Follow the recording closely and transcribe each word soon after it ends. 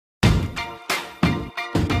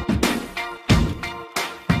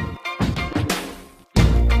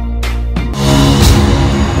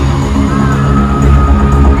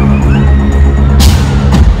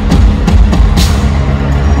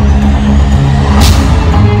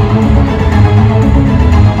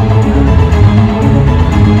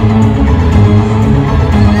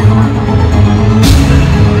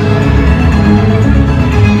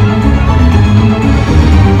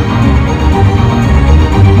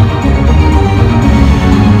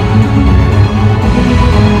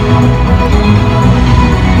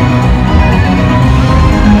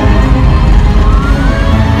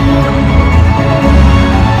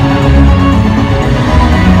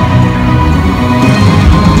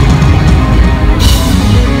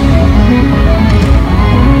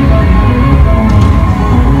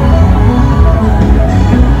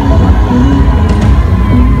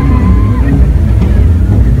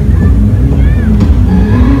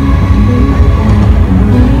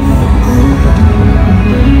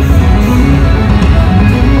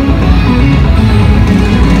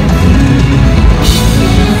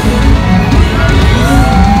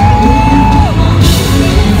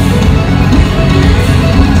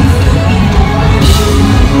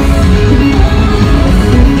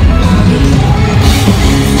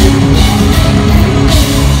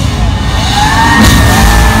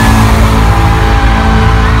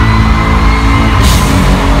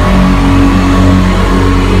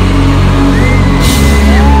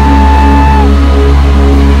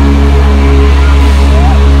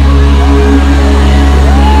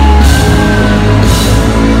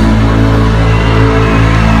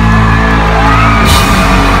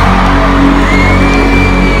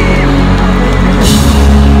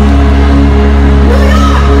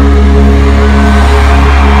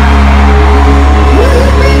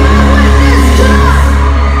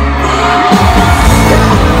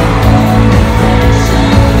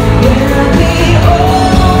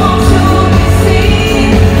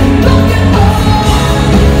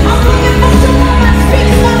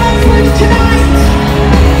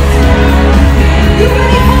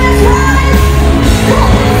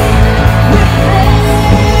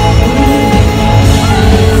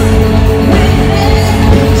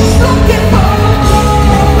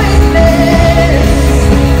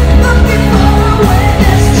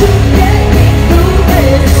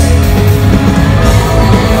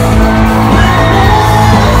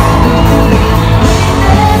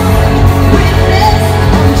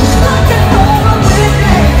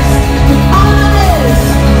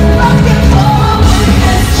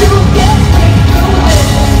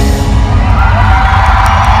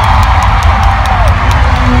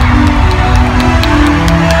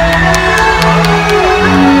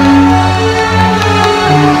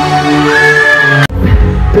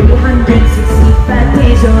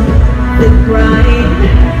the grind.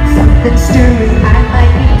 Something stirring, I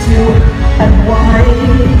might need to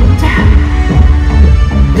unwind.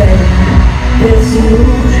 Then there's you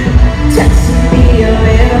texting me a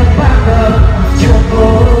little bug of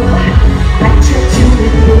trouble. I try to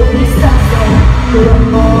ignore these thoughts that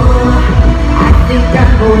rumble. I think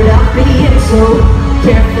I'm going up being so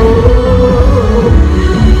careful.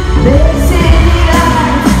 They say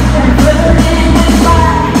lies and burning with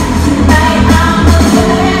fire. Tonight I'm a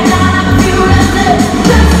man, I'm fearless.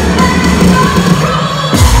 Just let go.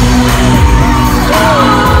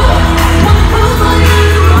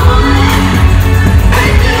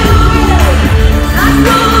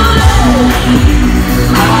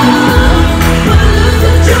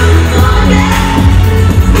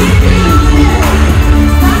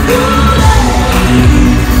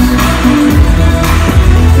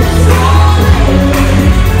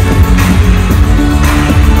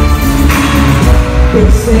 They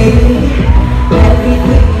say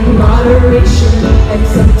everything in moderation, and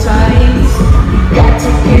sometimes got to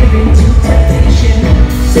give in to temptation.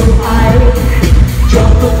 So I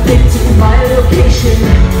drop up into my location.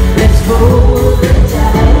 Let's roll the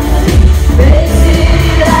tide. They say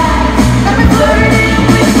lies, I'm flirting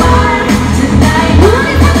with fire. Tonight,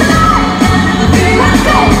 only for tonight, and I'm feeling my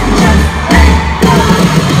face. Just let go.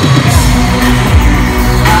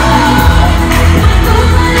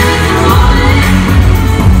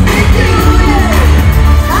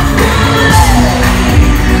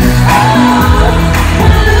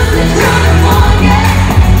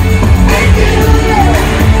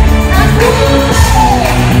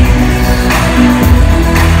 Yeah.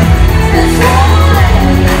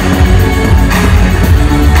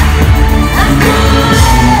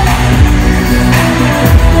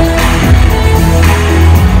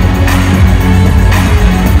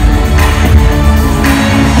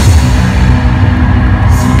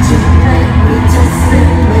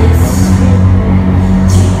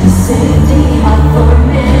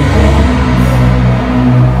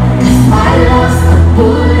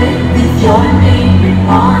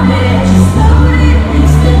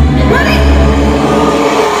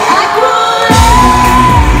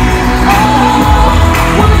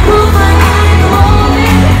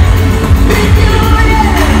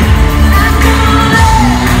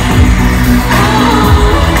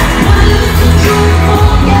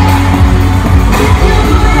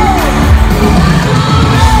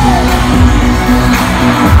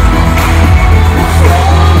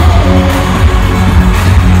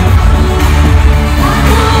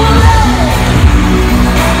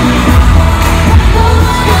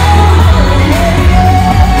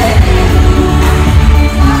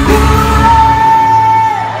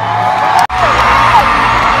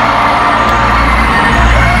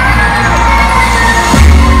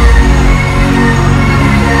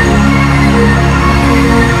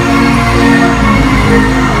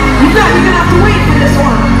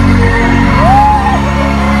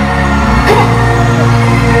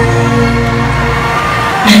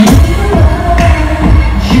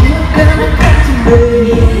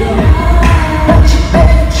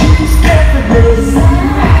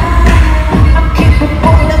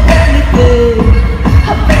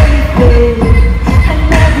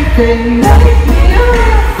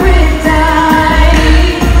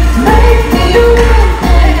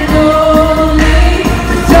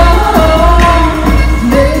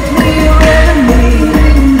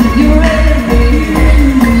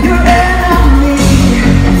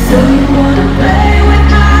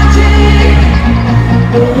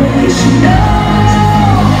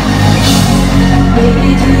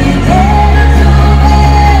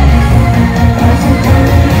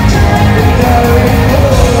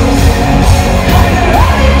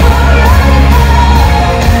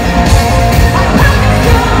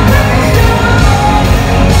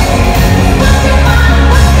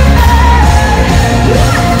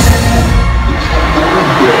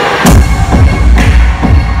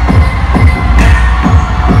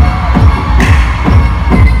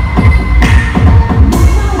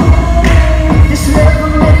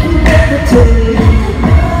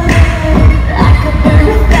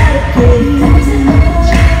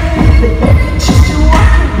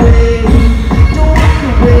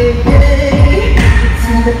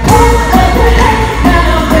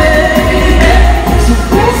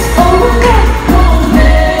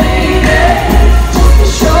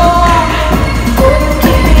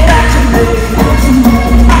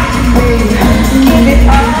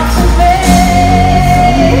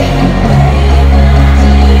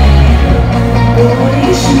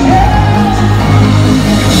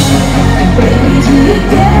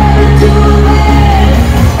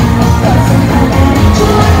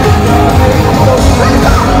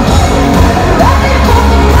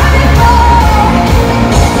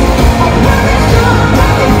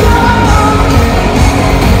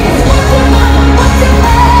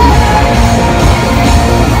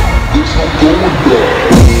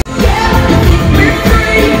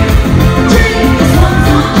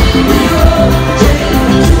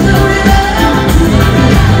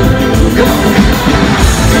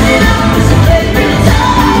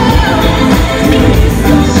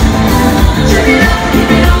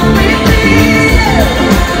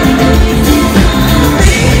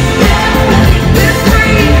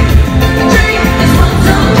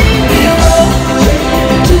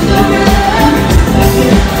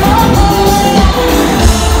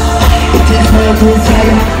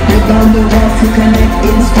 desire. Break down the walls to connect,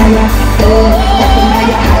 inspire. Oh, open by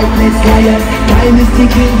your heartless liar. Time is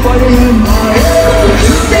ticking for the empire.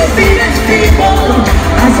 They feed us people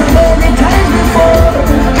as so many times before.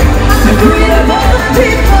 The greed of all the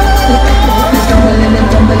people. Stumbling and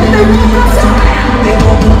tumbling and they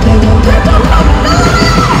won't look, they won't look.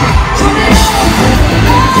 Turn it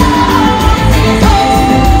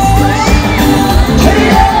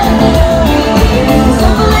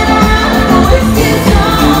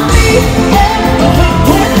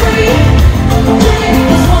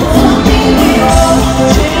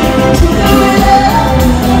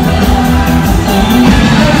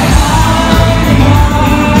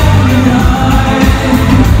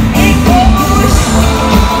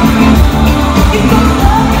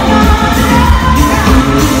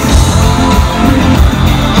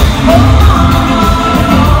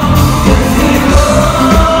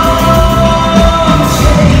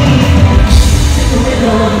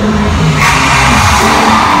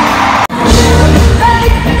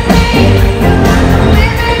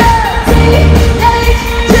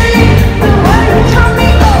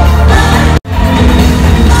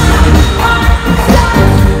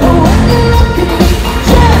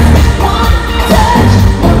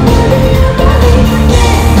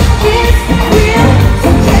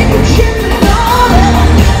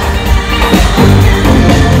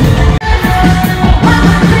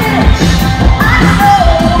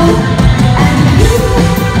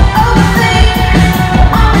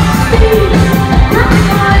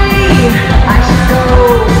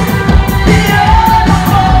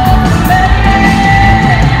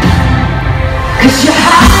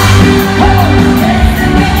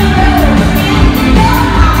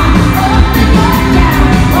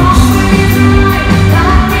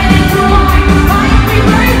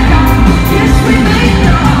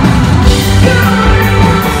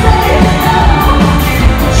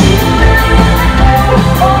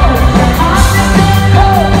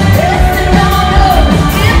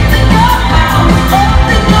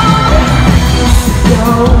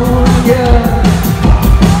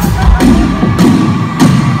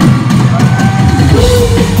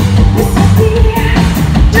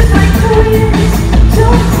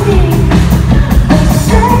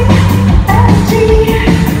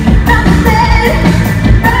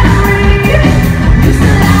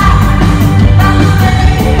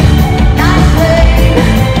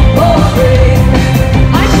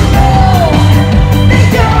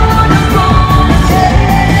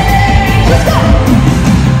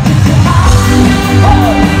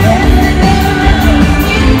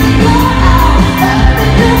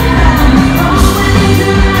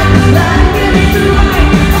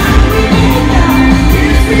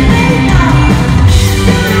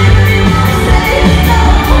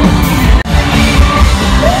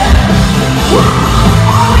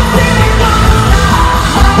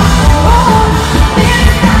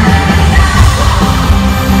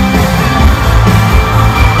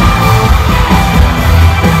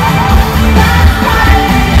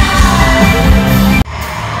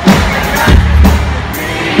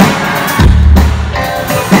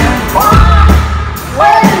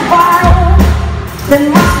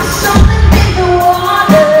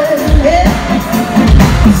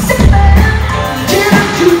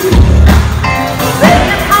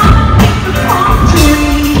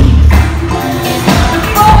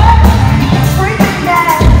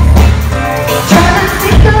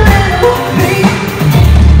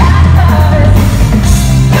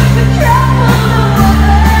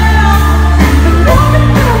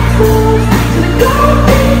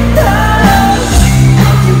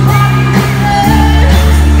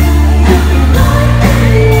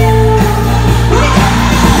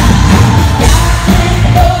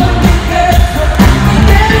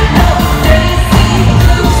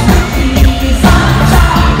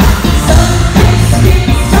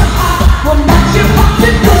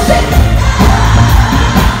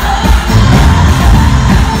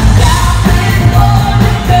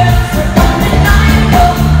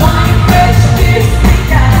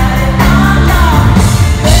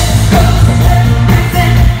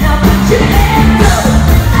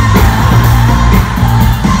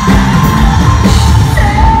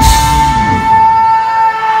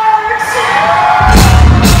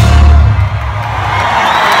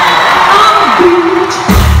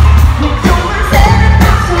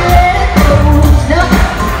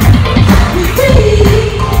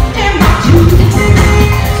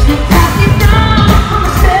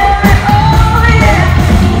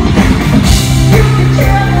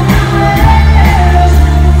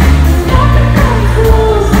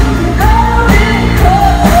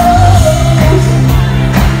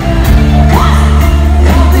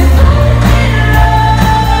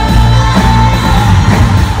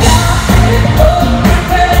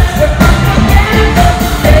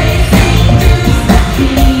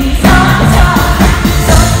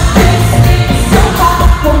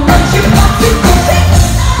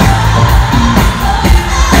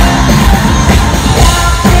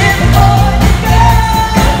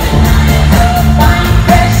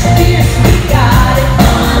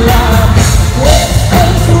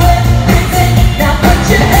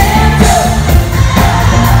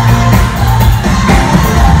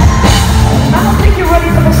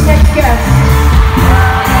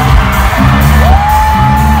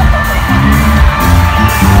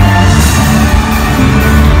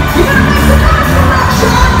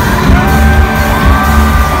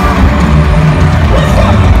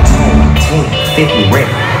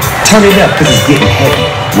Turn it up, cause it's getting heavy.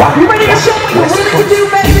 Why? You ready to show what you really can do,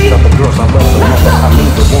 baby? These are the girls I love the most. I mean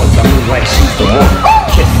the ones, I mean like she's the one.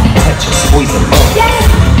 Kiss, touch her, squeeze her bum.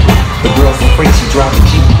 The girl's so free, she drives a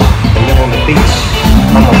Jeep and live on the beach.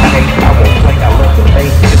 I'm okay, I won't play, I love the bay,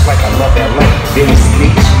 just like I love LA. Venice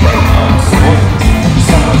Beach, Palm Springs.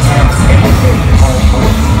 Summertime is every day. Home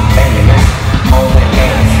banging out, all that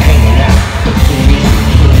ass hanging out. Bikinis,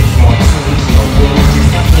 bikinis, martinis, no wings,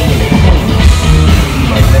 just a king and a queen.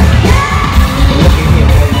 Like that. Look at him,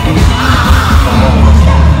 baby. Come on, let's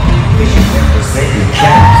go.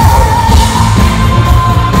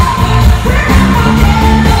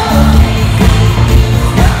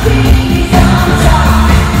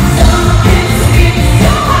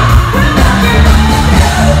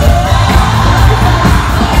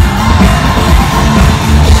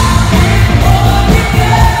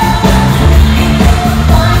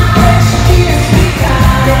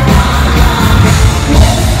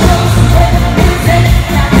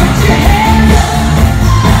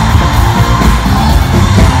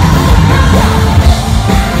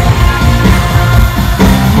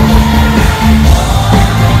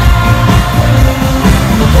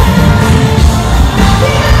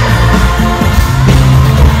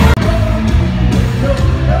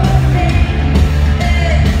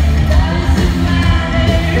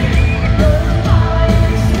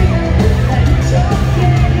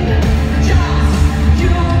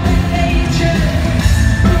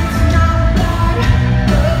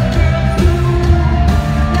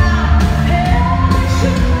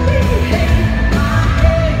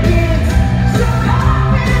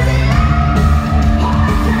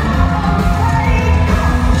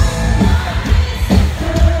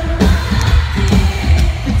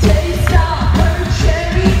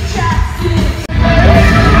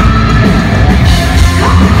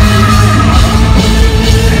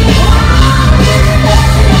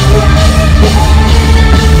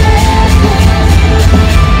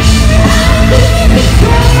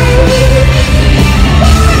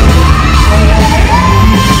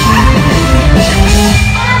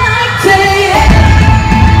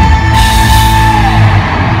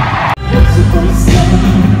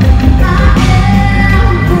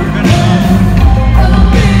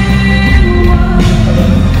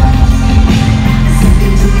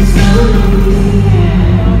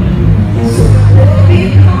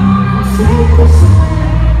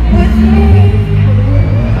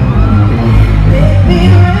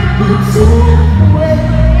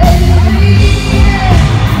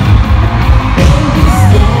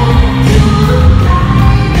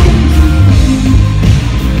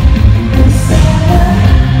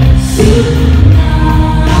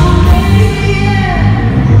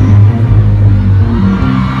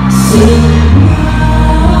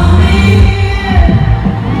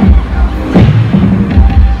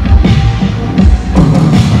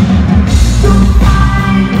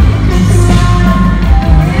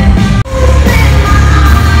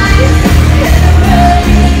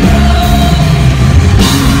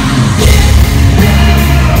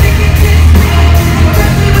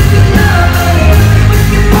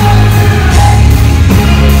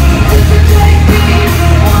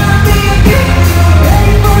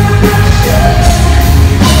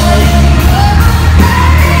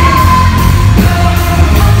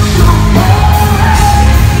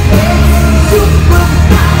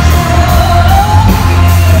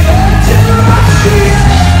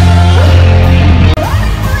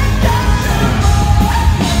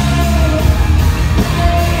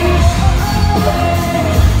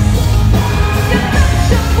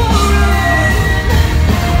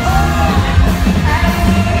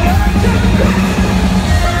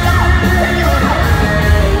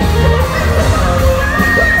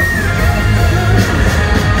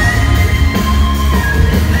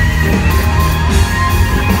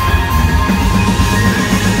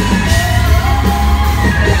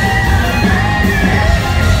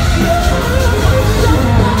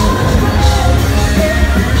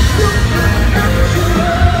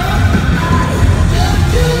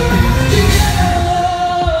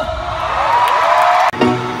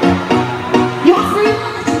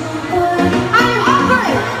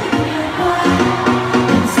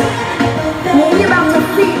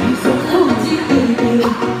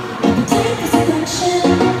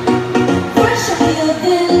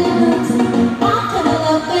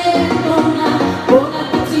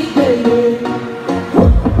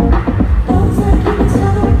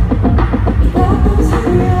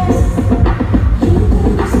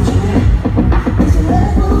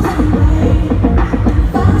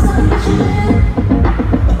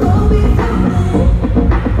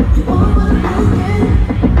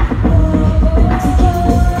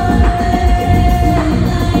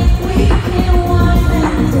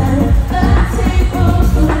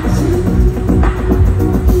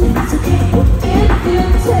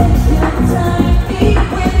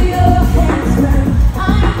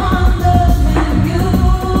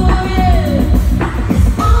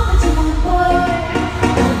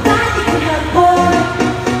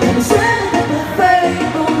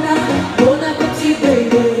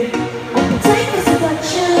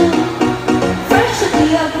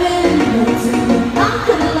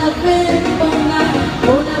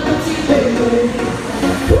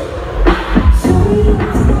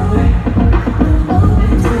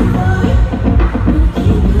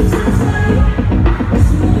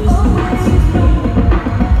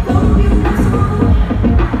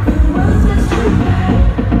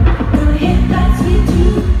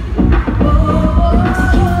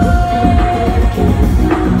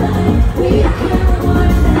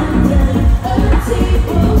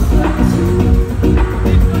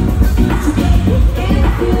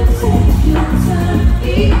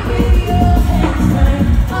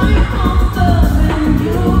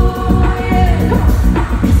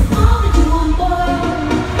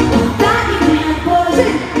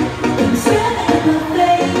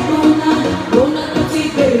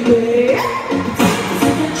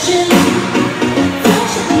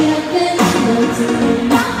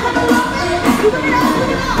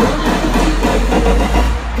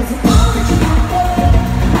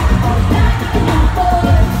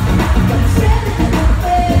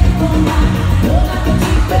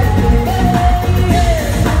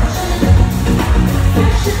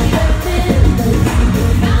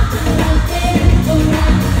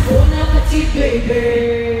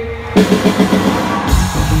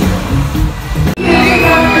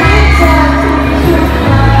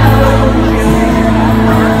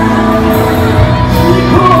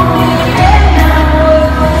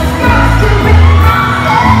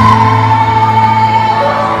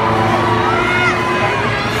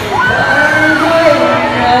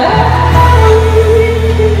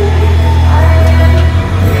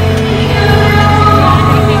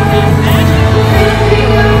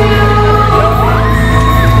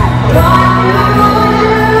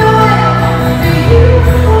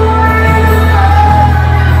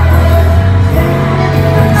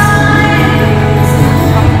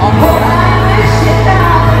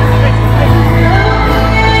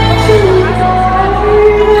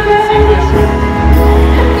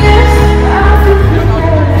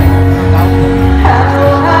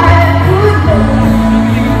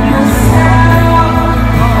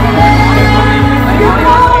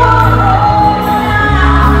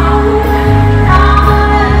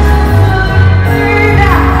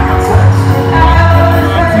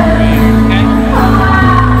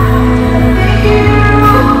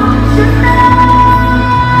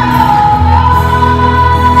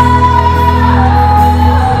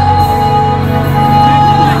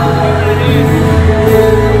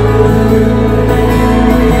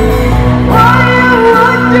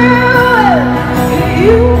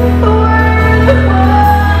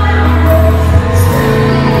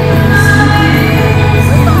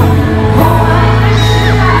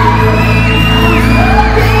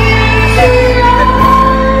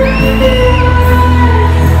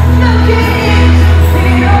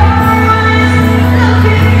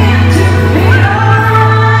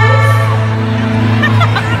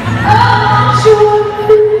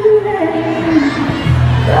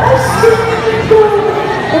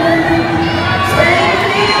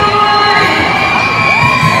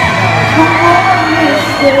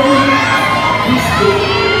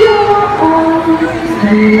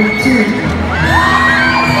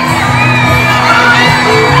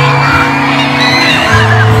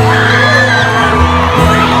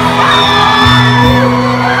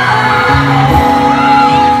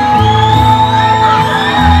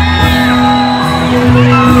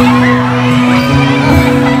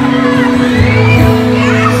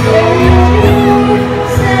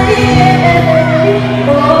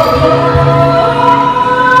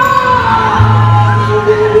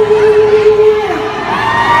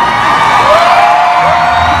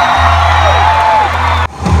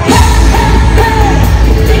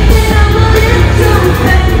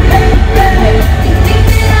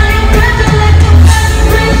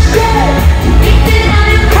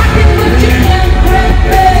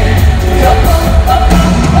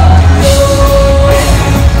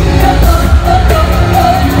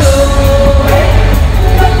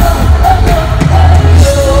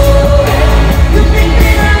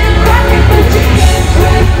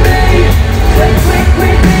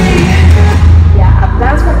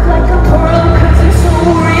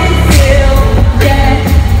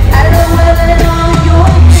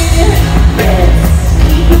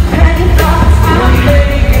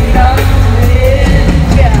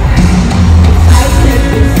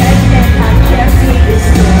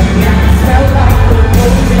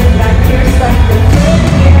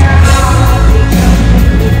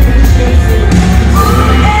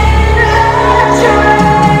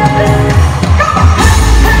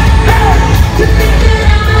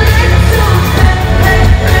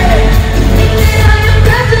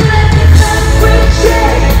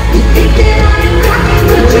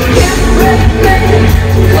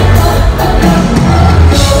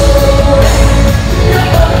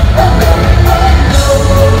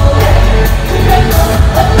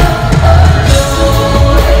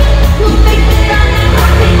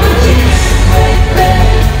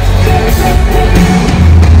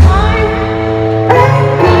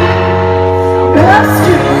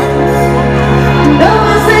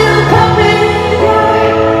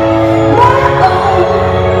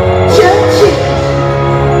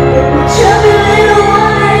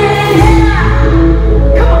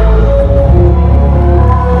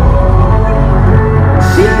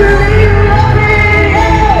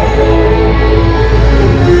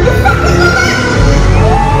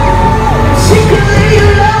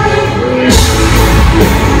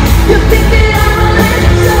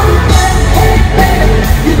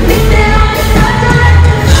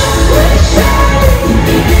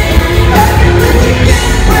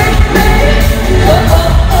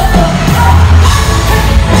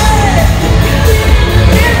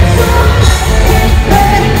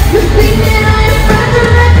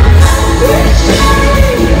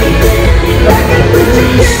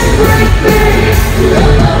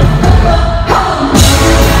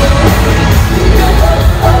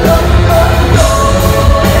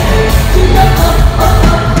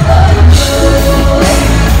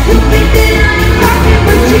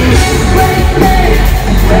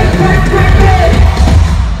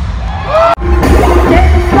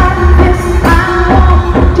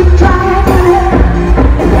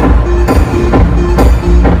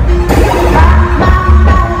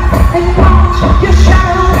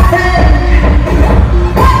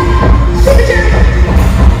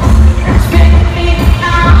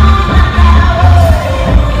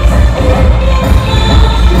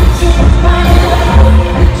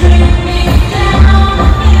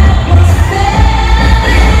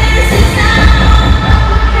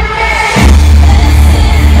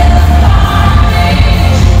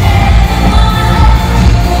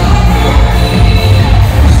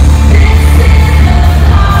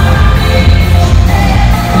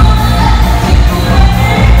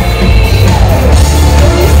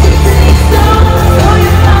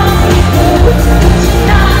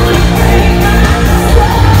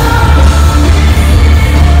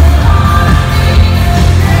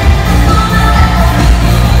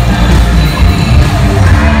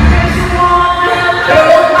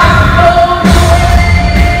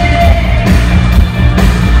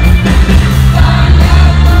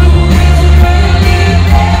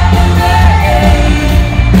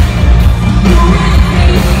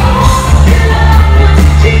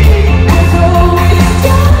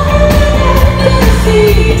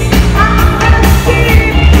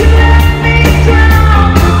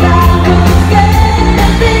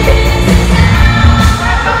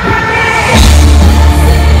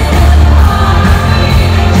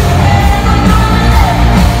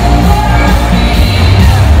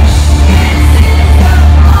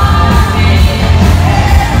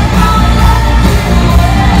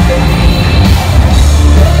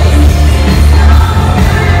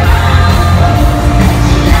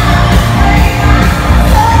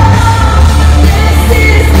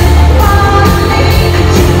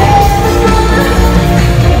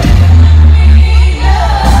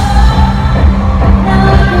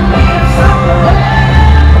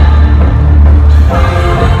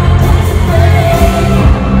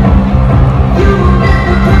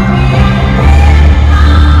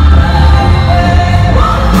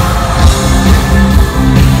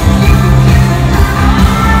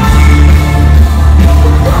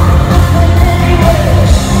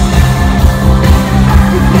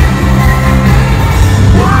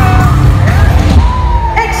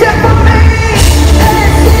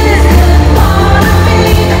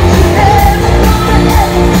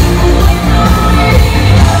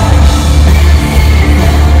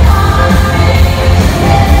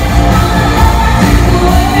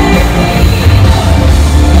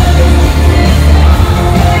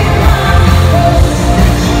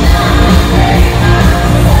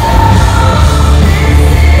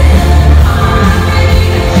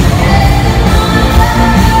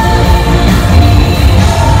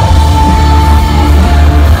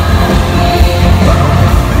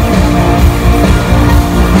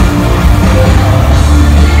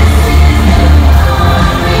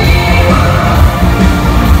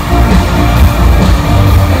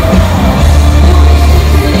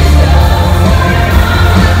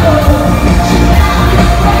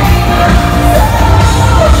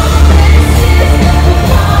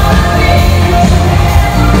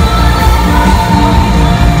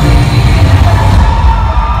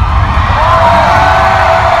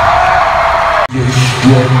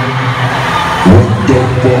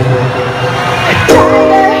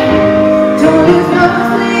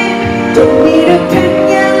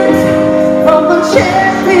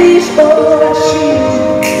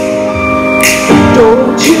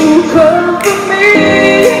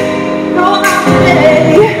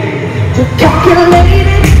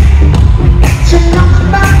 calculated. Your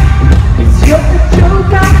number is your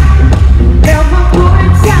joker. Now my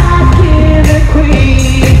points are killing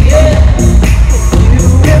queen. Yeah. You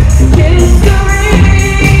ripped history.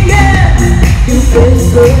 Yeah. You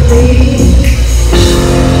whispered me.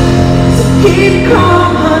 So keep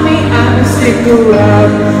calm, honey. I'ma stick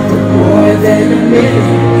around for more than a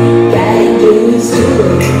minute. Can't do this to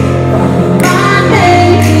it. My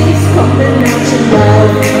name keeps coming out your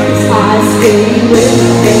mouth. I stay with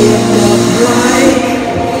me in the light.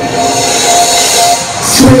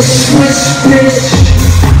 Swish, swish, swish.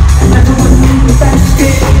 Another one in the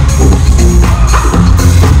basket.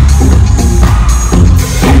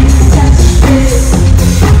 Can't touch this.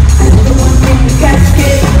 Another one in the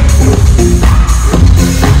casket.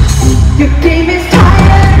 Your game is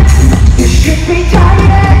tired. You should be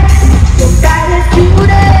tired. Your bad is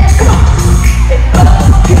Judas. Come on. And oh,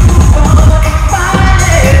 you're gonna find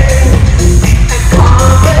it. And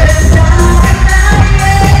conquer night.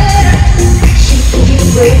 She keeps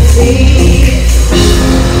waiting.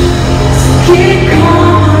 Keep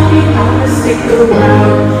calm, honey. I'ma stick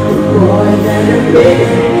around for more than a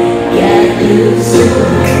minute. Get used to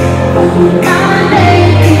it. But my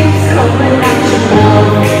name keeps coming out your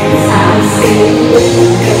mouth. I stay with the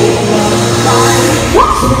game of mine.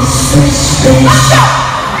 Swish, swish, swish.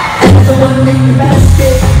 Another one in the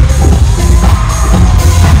basket.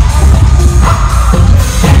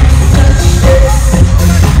 Touch this.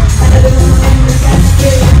 Another one in the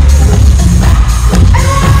basket.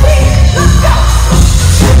 Let's go.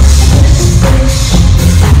 Swish, swish, swish.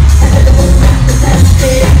 Another one in the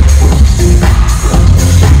basket.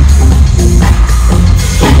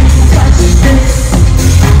 Touch this.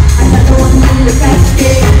 Another one in the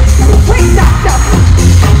basket. Wait, stop, stop.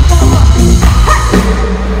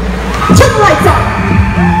 Turn the lights on.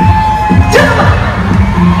 Turn them on.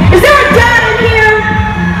 Is there a dad in here?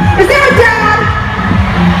 Is there a dad?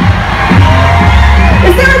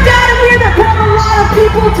 Is there a dad in here that brought a lot of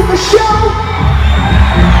people to the show?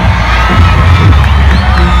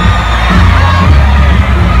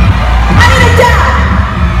 I need a dad.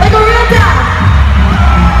 Like a real dad.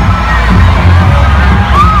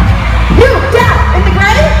 You, dad, in the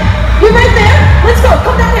gray? You right there? Let's go.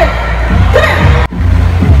 Come down here. Come here.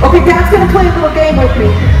 Okay, Dad's gonna play a little game with me.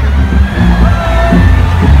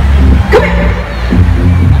 Come here.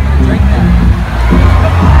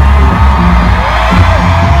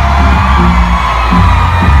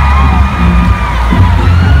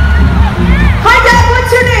 Hi, Dad.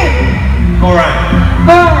 What's your name? Alright.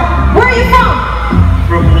 Where are you from?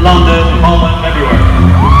 From London, Holland, everywhere.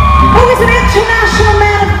 Oh, he's an international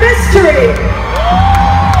man of mystery.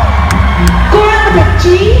 Goran with a G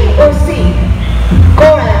or C?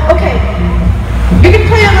 Goran. Okay. You can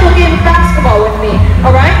play a little game of basketball with me,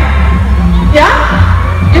 alright? Yeah?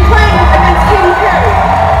 You're playing against Katy Perry.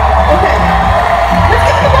 Okay. Let's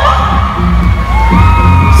get the ball.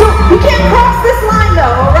 So, you can't cross this line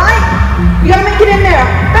though, alright? You gotta make it in there.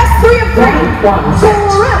 That's 3 of 3. Go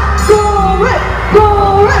rip, go rip, go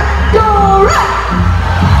rip, go rip.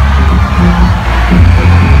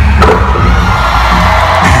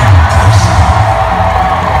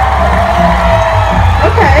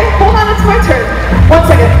 Okay, hold on, it's my turn. 1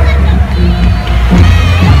 second.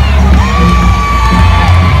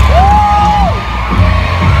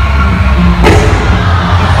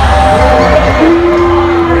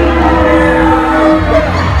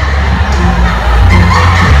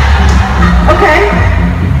 Okay,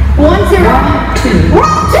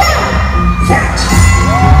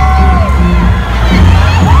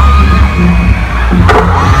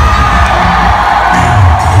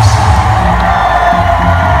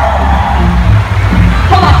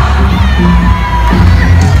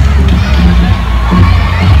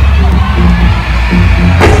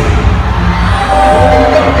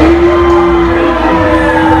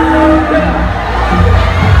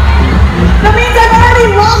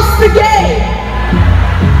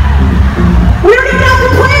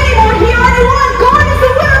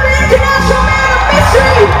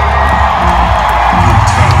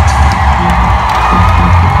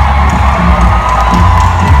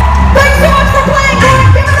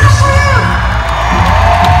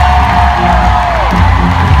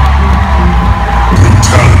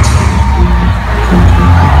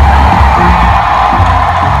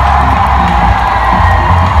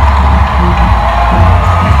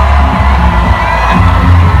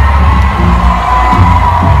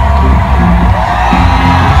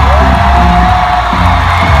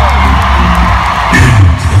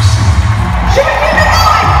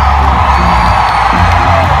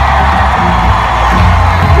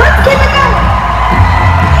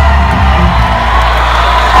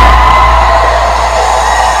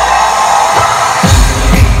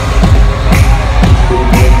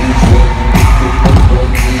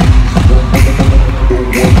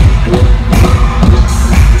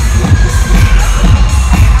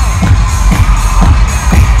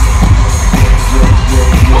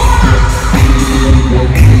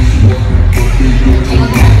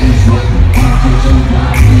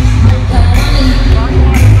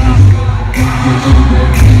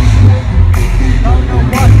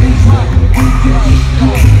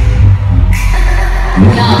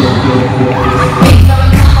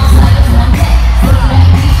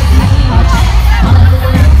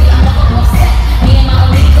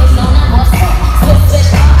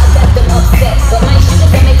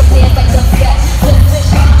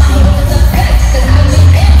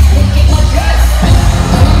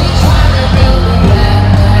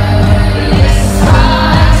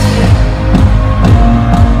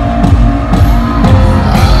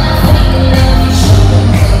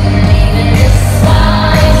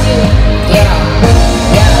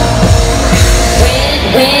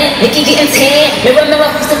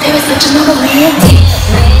 Please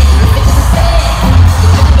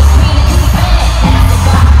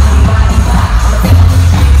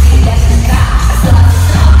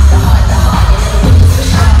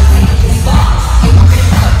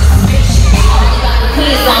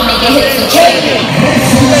don't make it hit some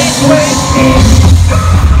KATY.